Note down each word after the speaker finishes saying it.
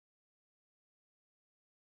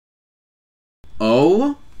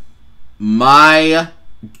Oh my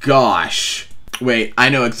gosh. Wait, I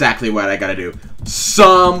know exactly what I gotta do.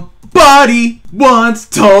 Somebody once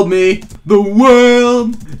told me the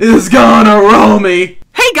world is gonna roll me.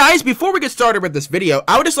 Hey guys, before we get started with this video,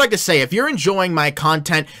 I would just like to say if you're enjoying my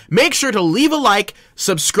content, make sure to leave a like,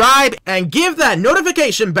 subscribe, and give that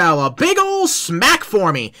notification bell a big ol' smack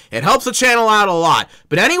for me. It helps the channel out a lot.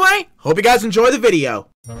 But anyway, hope you guys enjoy the video.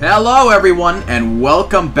 Hello everyone, and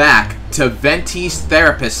welcome back to Venti's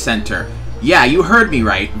Therapist Center. Yeah, you heard me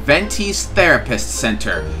right, Venti's Therapist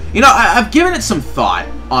Center. You know, I've given it some thought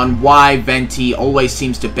on why Venti always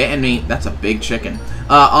seems to ban me. That's a big chicken.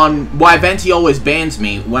 On why Venti always bans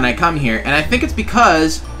me when I come here, and I think it's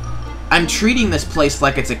because I'm treating this place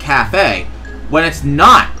like it's a cafe, when it's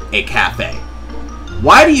not a cafe.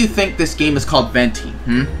 Why do you think this game is called Venti,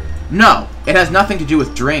 No, it has nothing to do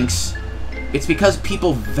with drinks. It's because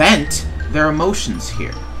people vent their emotions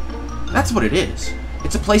here. That's what it is.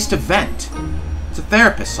 It's a place to vent. It's a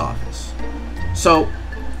therapist's office. So,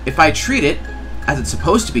 if I treat it as it's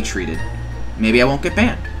supposed to be treated, maybe I won't get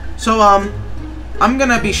banned. So, I'm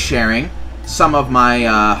gonna be sharing some of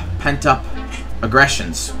my pent-up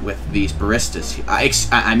aggressions with these baristas,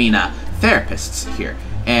 therapists here,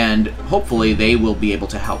 and hopefully they will be able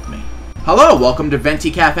to help me. Hello, welcome to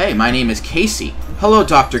Venti Cafe. My name is Casey. Hello,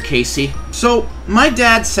 Dr. Casey. So, my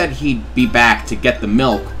dad said he'd be back to get the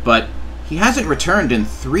milk, but he hasn't returned in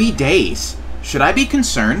 3 days. Should I be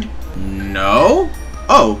concerned? No?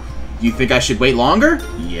 Oh, you think I should wait longer?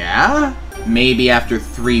 Yeah? Maybe after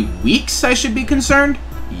 3 weeks I should be concerned?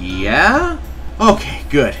 Yeah? Okay,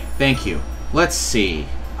 good. Thank you. Let's see.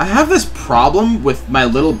 I have this problem with my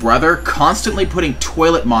little brother constantly putting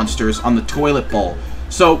toilet monsters on the toilet bowl.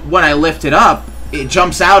 So when I lift it up, it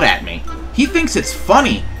jumps out at me. He thinks it's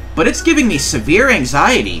funny, but it's giving me severe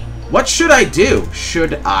anxiety. What should I do?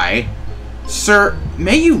 Should I? Sir,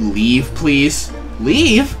 may you leave, please?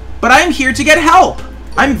 Leave? But I'm here to get help.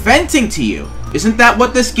 I'm venting to you. Isn't that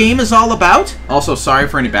what this game is all about? Also, sorry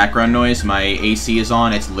for any background noise. My AC is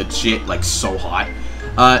on. It's legit, like, so hot.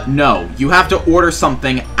 No. You have to order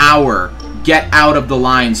something our. Get out of the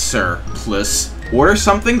line, sir. Please. Order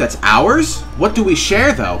something that's ours? What do we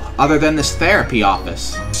share, though, other than this therapy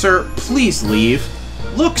office? Sir, please leave.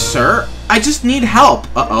 Look, sir, I just need help.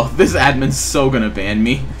 Uh-oh, this admin's so gonna ban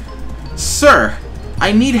me. Sir,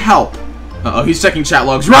 I need help. Uh-oh, he's checking chat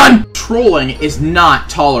logs. Run! Trolling is not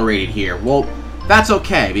tolerated here. Well, that's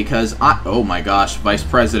okay, because oh my gosh, Vice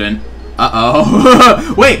President.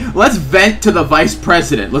 Uh-oh. Wait, let's vent to the Vice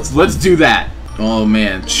President. Let's do that. Oh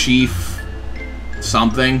man, Chief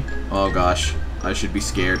something. Oh gosh, I should be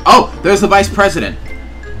scared. Oh, there's the Vice President.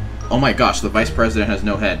 Oh my gosh, the Vice President has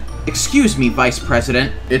no head. Excuse me, Vice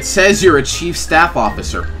President. It says you're a Chief Staff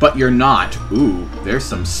Officer, but you're not. Ooh, there's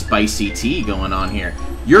some spicy tea going on here.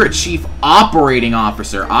 You're a Chief Operating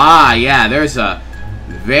Officer. Ah, yeah, there's a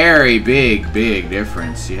very big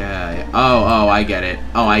difference. Yeah. Oh, I get it.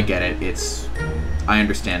 Oh, I get it. I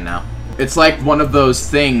understand now. It's like one of those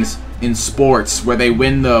things in sports where they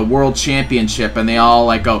win the world championship and they all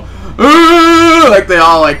like go, "Aah!" Like they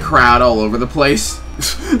all like crowd all over the place.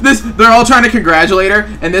 They're all trying to congratulate her,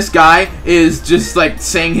 and this guy is just like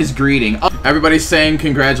saying his greeting. Oh, everybody's saying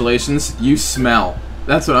congratulations. You smell.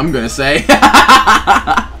 That's what I'm gonna say.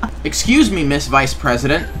 Excuse me, Miss Vice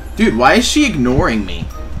President. Dude, why is she ignoring me?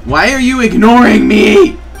 Why are you ignoring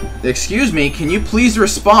me? Excuse me, can you please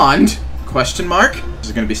respond? Question mark? This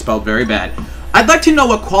is gonna be spelled very bad. I'd like to know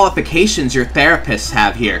what qualifications your therapists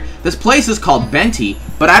have here. This place is called Venti,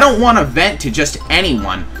 but I don't want to vent to just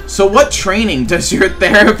anyone. So what training does your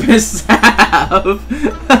therapist have?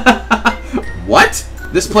 What?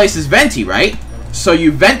 This place is Venti, right? So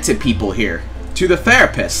you vent to people here. To the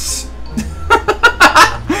therapists.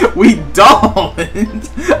 We don't.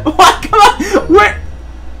 What? Come on. Where?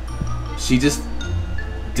 She just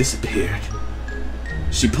disappeared.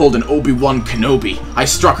 She pulled an Obi-Wan Kenobi. I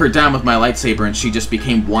struck her down with my lightsaber and she just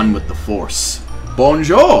became one with the Force.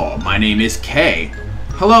 Bonjour, my name is Kay.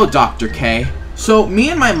 Hello, Dr. K. So, me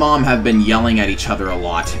and my mom have been yelling at each other a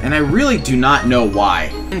lot, and I really do not know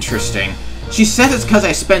why. Interesting. She says it's because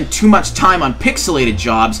I spend too much time on pixelated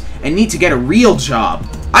jobs and need to get a real job.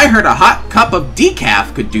 I heard a hot cup of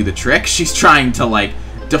decaf could do the trick. She's trying to, like,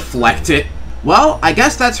 deflect it. Well, I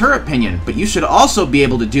guess that's her opinion, but you should also be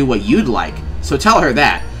able to do what you'd like. So tell her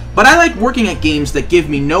that. But I like working at games that give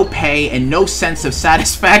me no pay and no sense of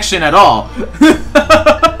satisfaction at all.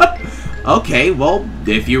 Okay, well,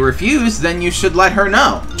 if you refuse, then you should let her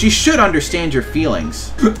know. She should understand your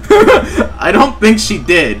feelings. I don't think she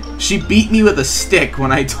did. She beat me with a stick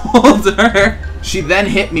when I told her. She then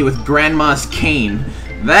hit me with Grandma's cane.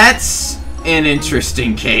 That's an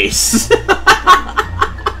interesting case.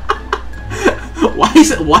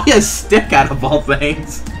 Why a stick out of all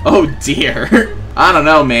things? Oh dear. I don't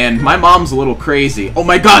know, man. My mom's a little crazy. Oh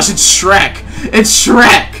my gosh, it's Shrek! It's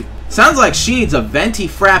Shrek! Sounds like she needs a Venti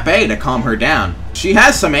frappe to calm her down. She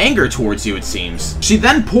has some anger towards you, it seems. She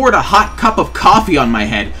then poured a hot cup of coffee on my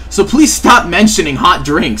head, so please stop mentioning hot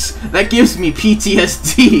drinks. That gives me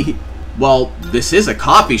PTSD. Well, this is a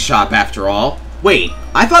coffee shop after all. Wait,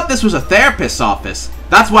 I thought this was a therapist's office.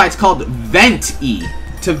 That's why it's called Venti,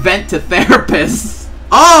 to vent to therapists.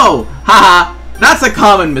 Oh, haha, that's a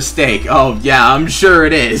common mistake. Oh yeah, I'm sure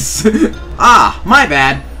it is. Ah, my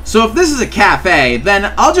bad. So if this is a cafe,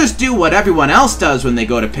 then I'll just do what everyone else does when they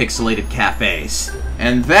go to pixelated cafes.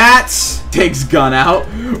 And that's... takes gun out,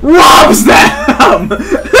 robs them!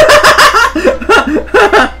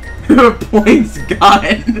 Points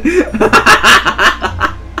gun.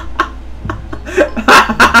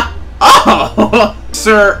 Oh!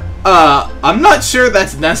 Sir, I'm not sure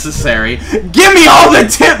that's necessary. Give me all the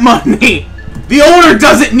tip money! The owner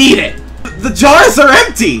doesn't need it! The jars are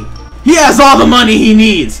empty! He has all the money he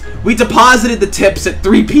needs! We deposited the tips at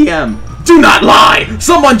 3 p.m. Do not lie!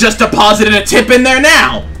 Someone just deposited a tip in there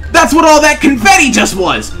now! That's what all that confetti just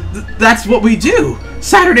was! That's what we do!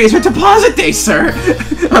 Saturdays are deposit days, sir!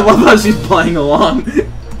 I love how she's playing along.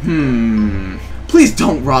 Please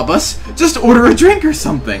don't rob us. Just order a drink or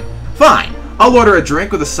something. Fine. I'll order a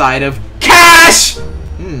drink with a side of cash!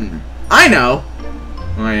 I know.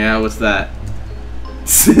 Oh yeah, what's that?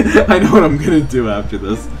 I know what I'm gonna do after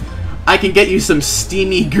this. I can get you some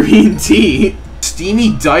steamy green tea.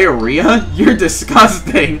 Steamy diarrhea? You're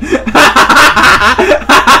disgusting.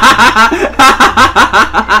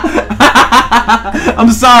 I'm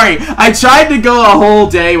sorry. I tried to go a whole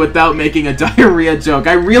day without making a diarrhea joke.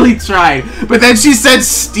 I really tried. But then she said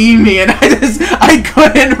steamy and I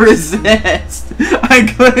couldn't resist.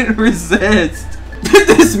 I couldn't resist.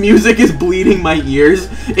 This music is bleeding my ears.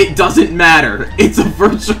 It doesn't matter. It's a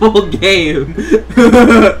virtual game.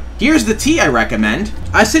 Here's the tea I recommend.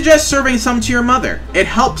 I suggest serving some to your mother. It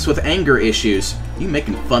helps with anger issues. You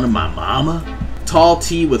making fun of my mama? Tall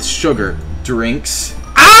tea with sugar. Drinks.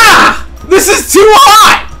 Ah! This is too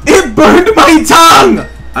hot! It burned my tongue!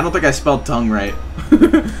 I don't think I spelled tongue right.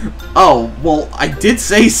 Oh, well, I did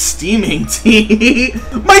say steaming tea.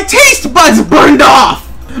 My taste buds burned off!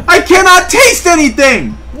 I cannot taste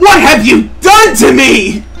anything! What have you done to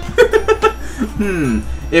me?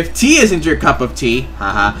 If tea isn't your cup of tea,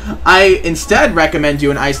 haha, I instead recommend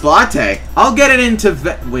you an iced latte. I'll get it into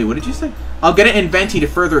wait, what did you say? I'll get it in Venti to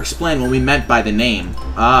further explain what we meant by the name.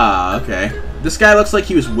 Ah, okay. This guy looks like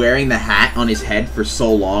he was wearing the hat on his head for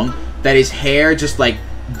so long that his hair just, like,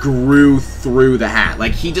 grew through the hat.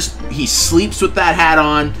 Like, he sleeps with that hat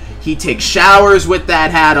on, he takes showers with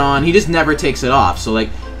that hat on, he just never takes it off. So, like,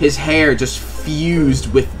 his hair just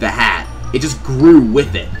fused with the hat. It just grew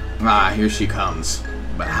with it. Ah, here she comes.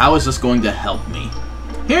 But how is this going to help me?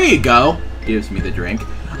 Here you go. Gives me the drink.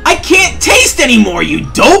 I can't taste anymore, you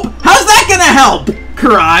dope! How's that gonna help?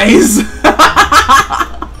 Cries.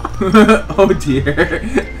 Oh dear.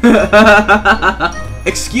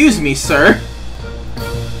 Excuse me, sir.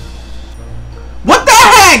 What the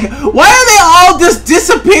heck? Why are they all just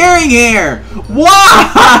disappearing here?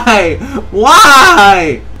 Why?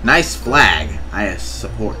 Why? Nice flag. I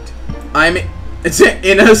support. It's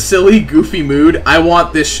in a silly, goofy mood. I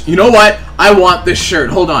want this. You know what? I want this shirt.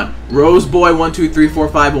 Hold on. Rose Boy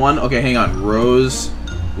 123451. Okay, hang on. Rose.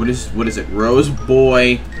 What is it? Rose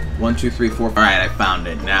Boy 1234. All right, I found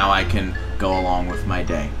it. Now I can go along with my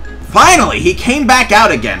day. Finally, he came back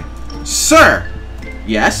out again. Sir.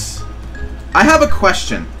 Yes. I have a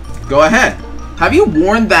question. Go ahead. Have you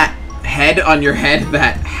worn that head on your head?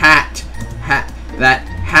 That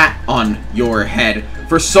hat on your head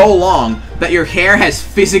for so long that your hair has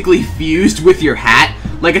physically fused with your hat,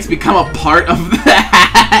 like it's become a part of the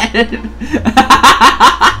hat.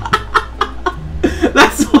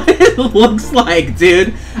 That's what it looks like,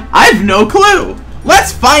 dude. I've no clue.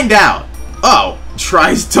 Let's find out. Oh,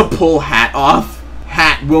 tries to pull hat off.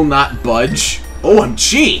 Hat will not budge.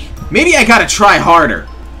 OMG. Maybe I gotta try harder.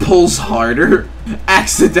 Pulls harder.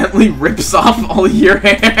 Accidentally rips off all your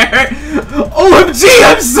hair. OMG,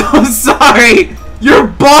 I'm so sorry. You're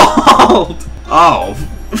bald. Oh.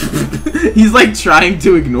 He's like trying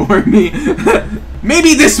to ignore me.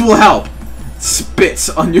 Maybe this will help. Spits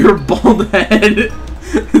on your bald head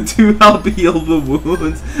to help heal the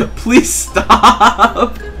wounds. Please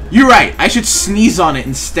stop. You're right. I should sneeze on it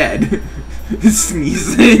instead.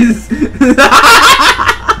 Sneezes.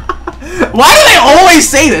 Why do they always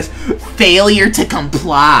say this? Failure to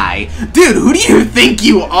comply. Dude, who do you think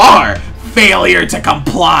you are? failure to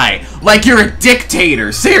comply. Like you're a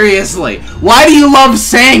dictator. Seriously. Why do you love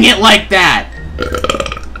saying it like that?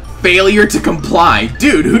 Failure to comply.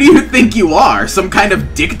 Dude, who do you think you are? Some kind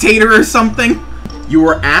of dictator or something? You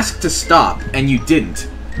were asked to stop, and you didn't.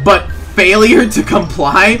 But failure to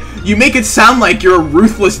comply? You make it sound like you're a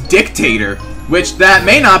ruthless dictator, which that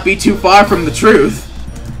may not be too far from the truth.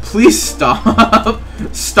 Please stop.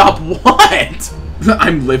 Stop what?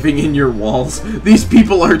 I'm living in your walls. These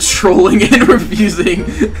people are trolling and refusing.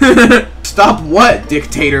 Stop what,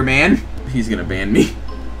 dictator man? He's gonna ban me.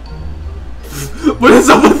 What is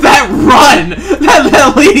up with that run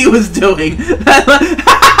that lady was doing? What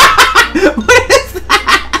is that?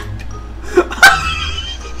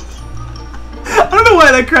 I don't know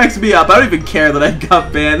why that cracks me up. I don't even care that I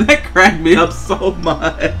got banned. That cracked me up so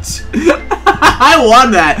much. I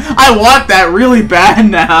want that. I want that really bad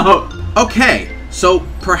now. Okay, so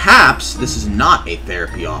perhaps this is not a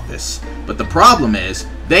therapy office, but the problem is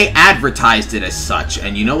they advertised it as such,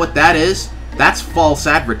 and you know what that is? That's false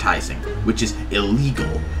advertising, which is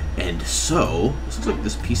illegal. And so, this looks like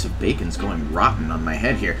this piece of bacon's going rotten on my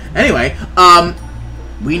head here. Anyway,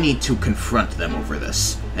 we need to confront them over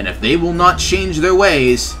this. And if they will not change their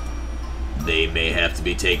ways, they may have to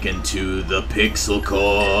be taken to the Pixel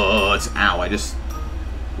Court. Ow, I just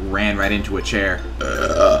ran right into a chair.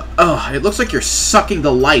 It looks like you're sucking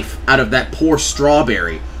the life out of that poor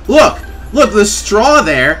strawberry. Look, the straw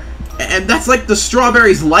there. And that's like the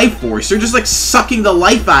strawberry's life force. You're just like sucking the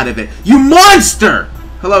life out of it. You monster!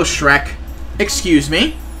 Hello, Shrek. Excuse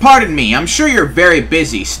me? Pardon me, I'm sure you're very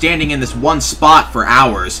busy standing in this one spot for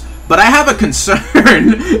hours, but I have a concern.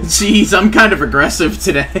 Jeez, I'm kind of aggressive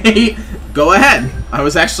today. Go ahead. I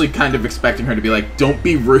was actually kind of expecting her to be like, don't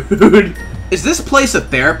be rude. Is this place a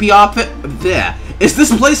therapy office? Yeah. Is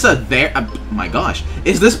this place a my gosh.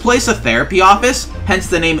 Is this place a therapy office? Hence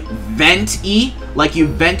the name Venti? Like you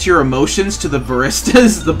vent your emotions to the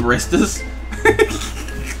baristas? The baristas?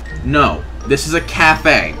 No. This is a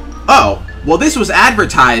cafe. Oh. Well, this was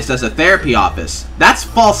advertised as a therapy office. That's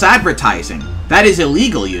false advertising. That is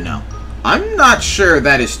illegal, you know. I'm not sure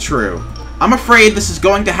that is true. I'm afraid this is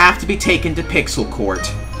going to have to be taken to Pixel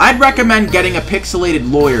Court. I'd recommend getting a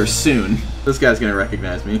pixelated lawyer soon. This guy's gonna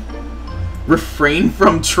recognize me. Refrain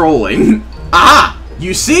from trolling. Ah!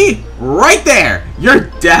 You see? Right there! You're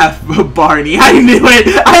deaf, Barney. I knew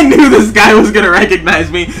it! I knew this guy was gonna recognize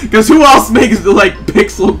me, because who else makes the, like,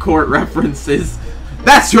 Pixel Court references?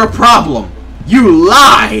 That's your problem! You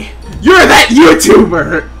lie! You're that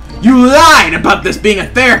YouTuber! You lied about this being a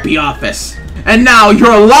therapy office! And now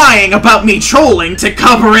you're lying about me trolling to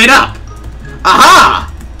cover it up!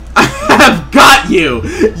 Aha! I have got you!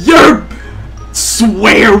 You're...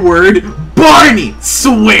 swear word! Barney!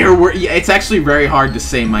 Swear word! Yeah, it's actually very hard to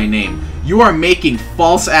say my name. You are making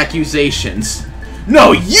false accusations.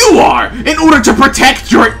 No, you are! In order to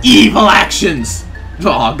protect your evil actions!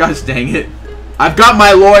 Oh, gosh dang it. I've got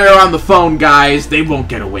my lawyer on the phone, guys. They won't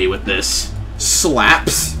get away with this.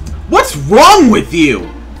 Slaps? What's wrong with you?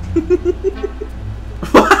 This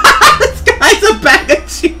guy's a bag of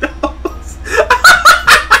Cheetos.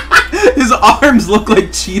 His arms look like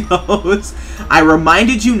Cheetos. I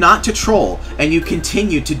reminded you not to troll, and you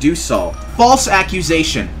continue to do so. False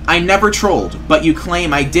accusation. I never trolled, but you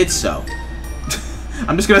claim I did so.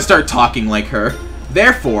 I'm just gonna start talking like her.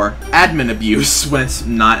 Therefore, admin abuse, when it's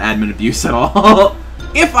not admin abuse at all.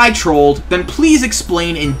 If I trolled, then please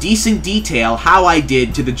explain in decent detail how I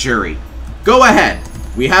did to the jury. Go ahead.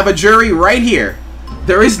 We have a jury right here.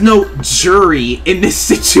 There is no jury in this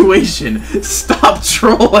situation. Stop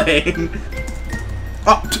trolling.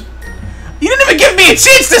 Oh, you didn't even give me a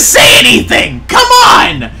chance to say anything! Come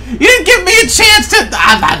on! You didn't give me a chance to...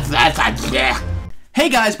 Hey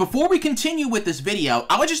guys, before we continue with this video,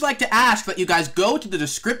 I would just like to ask that you guys go to the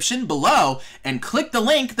description below and click the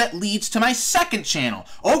link that leads to my second channel.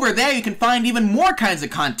 Over there you can find even more kinds of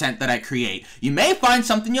content that I create. You may find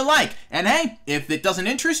something you like, and hey, if it doesn't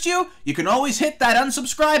interest you, you can always hit that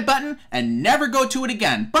unsubscribe button and never go to it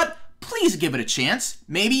again. But please give it a chance.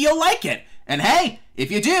 Maybe you'll like it. And hey,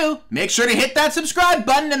 if you do, make sure to hit that subscribe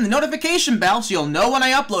button and the notification bell so you'll know when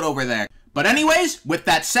I upload over there. But anyways, with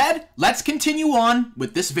that said, let's continue on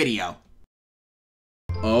with this video.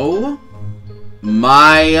 Oh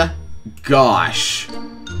my gosh.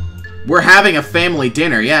 We're having a family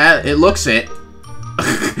dinner. Yeah, it looks it.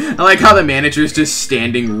 I like how the manager's just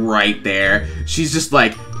standing right there. She's just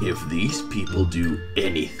like, if these people do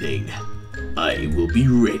anything, I will be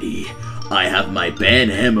ready. I have my ban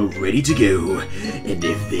hammer ready to go. And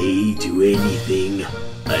if they do anything,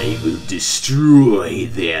 I will destroy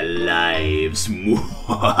their lives.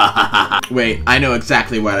 Wait, I know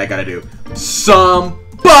exactly what I gotta do.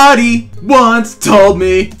 Somebody once told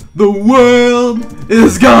me the world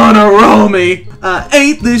is gonna roll me. I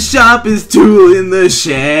ain't the sharpest tool in the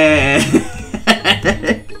shed.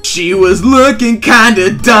 She was looking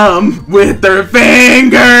kinda dumb with her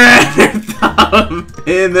finger and her thumb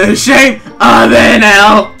in the shape of an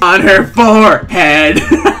L on her forehead.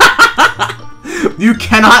 You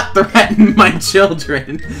cannot threaten my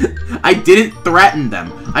children. I didn't threaten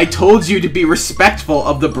them. I told you to be respectful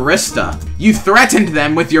of the barista. You threatened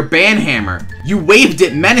them with your banhammer. You waved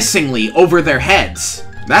it menacingly over their heads.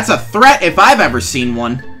 That's a threat if I've ever seen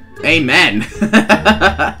one. Amen.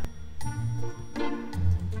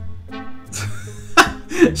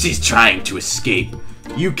 She's trying to escape.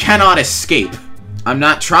 You cannot escape. I'm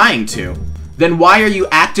not trying to. Then why are you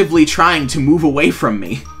actively trying to move away from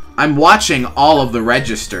me? I'm watching all of the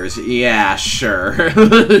registers. Yeah, sure.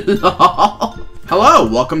 Hello,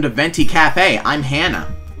 welcome to Venti Cafe. I'm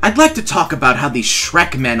Hannah. I'd like to talk about how these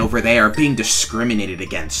Shrek men over there are being discriminated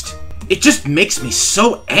against. It just makes me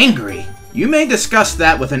so angry. You may discuss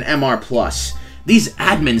that with an MR+. These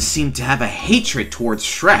admins seem to have a hatred towards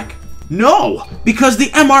Shrek. No, because the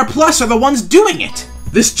MR+ are the ones doing it.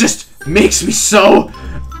 This just makes me so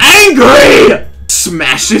angry!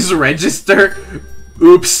 Smashes register.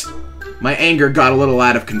 Oops. My anger got a little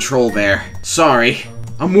out of control there. Sorry.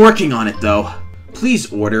 I'm working on it, though.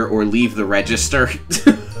 Please order or leave the register.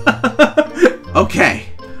 Okay.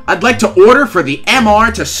 I'd like to order for the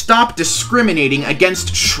MR to stop discriminating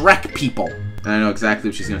against Shrek people. And I know exactly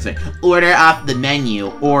what she's gonna say. Order off the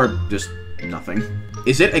menu, or just nothing.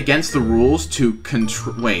 Is it against the rules to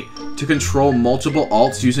control multiple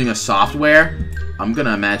alts using a software? I'm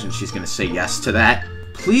gonna imagine she's gonna say yes to that.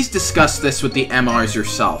 Please discuss this with the MRs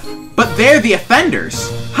yourself. But they're the offenders!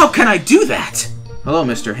 How can I do that? Hello,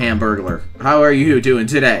 Mr. Hamburglar. How are you doing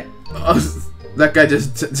today? That guy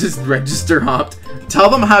just register hopped. Tell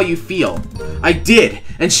them how you feel. I did,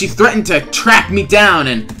 and she threatened to track me down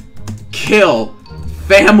and kill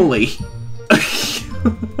family.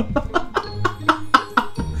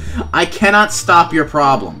 I cannot stop your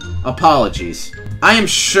problem. Apologies. I am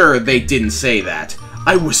sure they didn't say that.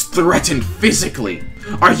 I was threatened physically.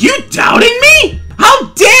 Are you doubting me?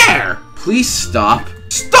 How dare! Please stop.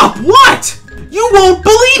 Stop what? You won't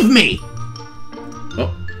believe me!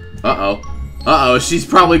 Oh. Uh-oh. Uh-oh, she's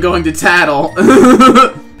probably going to tattle.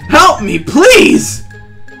 Help me, please!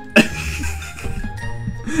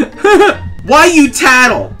 Why you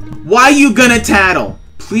tattle? Why you gonna tattle?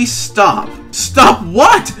 Please stop. Stop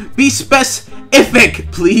what? Be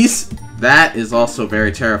specific, please. That is also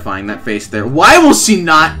very terrifying, that face there. Why will she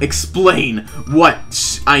not explain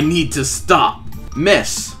what I need to stop?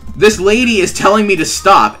 Miss, this lady is telling me to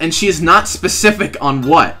stop, and she is not specific on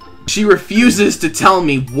what. She refuses to tell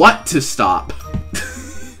me what to stop.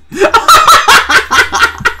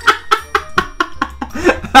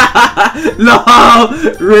 No!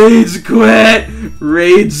 Rage quit!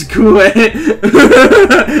 Rage quit!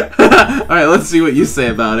 Alright, let's see what you say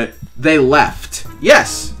about it. They left.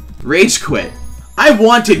 Yes! Rage quit. I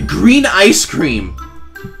wanted green ice cream!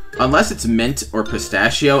 Unless it's mint or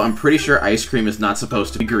pistachio, I'm pretty sure ice cream is not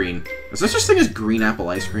supposed to be green. Is there such thing as green apple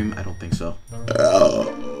ice cream? I don't think so.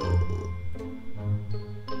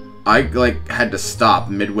 I, like, had to stop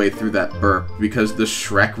midway through that burp because the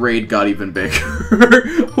Shrek raid got even bigger.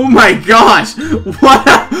 Oh my gosh! What?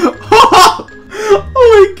 Oh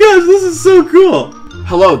my gosh, this is so cool!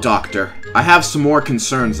 Hello, Doctor. I have some more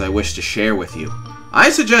concerns I wish to share with you. I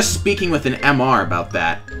suggest speaking with an MR about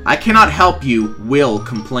that. I cannot help you will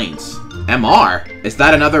complaints. MR? Is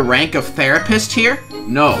that another rank of therapist here?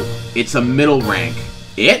 No, it's a middle rank.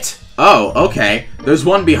 It? Oh, okay. There's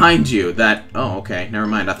one behind you that... Oh, okay. Never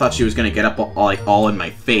mind. I thought she was gonna get up all in my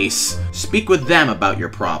face. Speak with them about your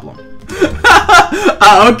problem.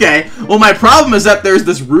 Okay. Well, my problem is that there's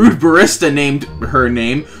this rude barista named her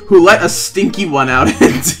name who let a stinky one out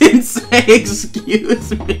and didn't say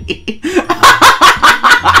excuse me.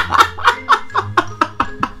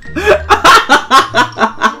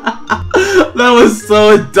 That was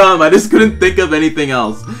so dumb. I just couldn't think of anything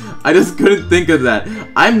else. I just couldn't think of that.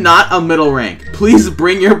 I'm not a middle rank. Please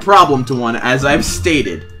bring your problem to one, as I've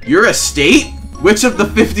stated. You're a state? Which of the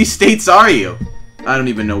 50 states are you? I don't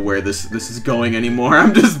even know where this is going anymore.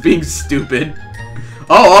 I'm just being stupid.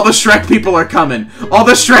 Oh, all the Shrek people are coming. All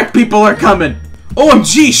the Shrek people are coming.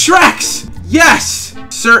 OMG, Shreks! Yes!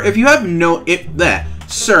 Sir, if you have no...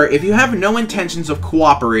 Sir, if you have no intentions of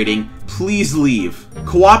cooperating, please leave.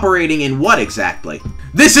 Cooperating in what exactly?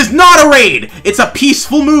 This is not a raid! It's a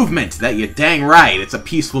peaceful movement! That you're dang right. It's a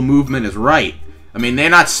peaceful movement is right. I mean, they're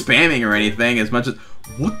not spamming or anything as much as...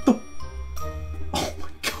 What the... Oh my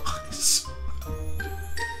gosh.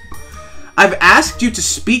 I've asked you to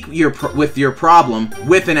speak with your problem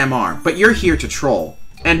with an MR, but you're here to troll.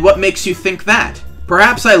 And what makes you think that?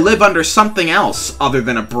 Perhaps I live under something else other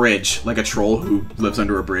than a bridge, like a troll who lives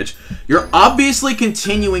under a bridge. You're obviously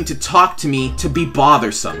continuing to talk to me to be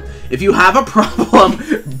bothersome. If you have a problem,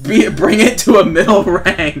 bring it to a middle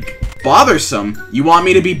rank. Bothersome? You want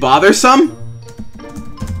me to be bothersome?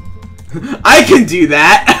 I can do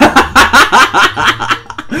that!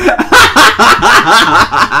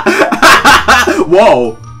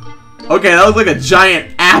 Whoa. Okay, that was like a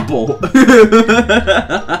giant apple.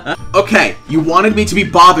 Okay, you wanted me to be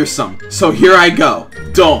bothersome, so here I go.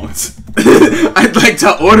 Don't. I'd like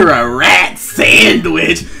to order a rat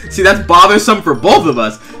sandwich. See, that's bothersome for both of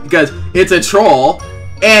us, because it's a troll,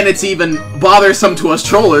 and it's even bothersome to us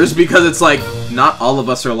trollers, because it's like, not all of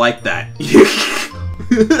us are like that.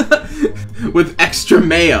 With extra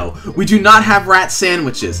mayo. We do not have rat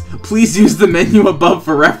sandwiches. Please use the menu above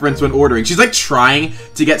for reference when ordering. She's like trying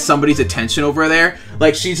to get somebody's attention over there.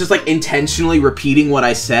 Like she's just like intentionally repeating what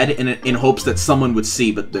I said in hopes that someone would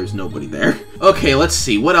see, but there's nobody there. Okay, let's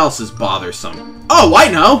see. What else is bothersome? Oh, I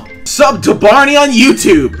know! Sub to Barney on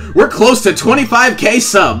YouTube! We're close to 25k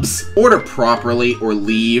subs! Order properly or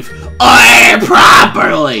leave. Order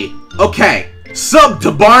properly! Okay, sub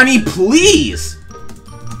to Barney, please!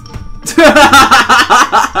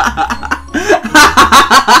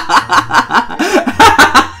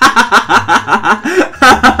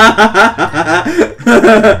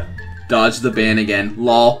 Dodge the ban again.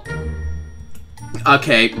 Lol.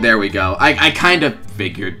 Okay, there we go. I kind of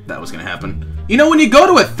figured that was gonna happen. You know, when you go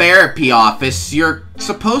to a therapy office, you're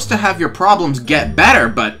supposed to have your problems get better,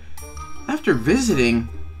 but after visiting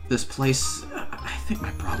this place, I think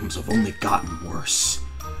my problems have only gotten worse.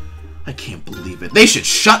 I can't believe it. They should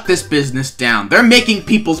shut this business down. They're making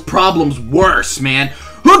people's problems worse, man.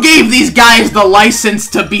 Who gave these guys the license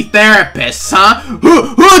to be therapists, huh?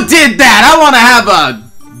 Who did that? I want to have a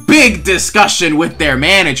big discussion with their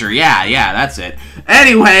manager. Yeah, that's it.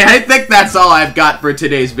 Anyway, I think that's all I've got for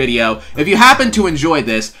today's video. If you happen to enjoy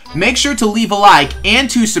this, make sure to leave a like and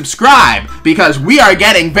to subscribe, because we are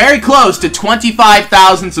getting very close to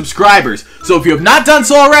 25,000 subscribers. So if you have not done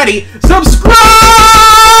so already, subscribe!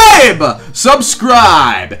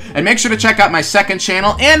 And make sure to check out my second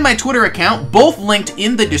channel and my Twitter account, both linked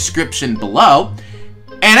in the description below.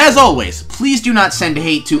 And as always, please do not send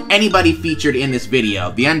hate to anybody featured in this video.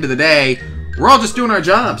 At the end of the day, we're all just doing our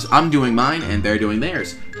jobs. I'm doing mine, and they're doing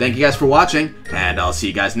theirs. Thank you guys for watching, and I'll see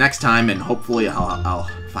you guys next time, and hopefully I'll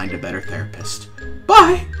find a better therapist.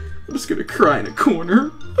 Bye! I'm just gonna cry in a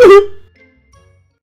corner.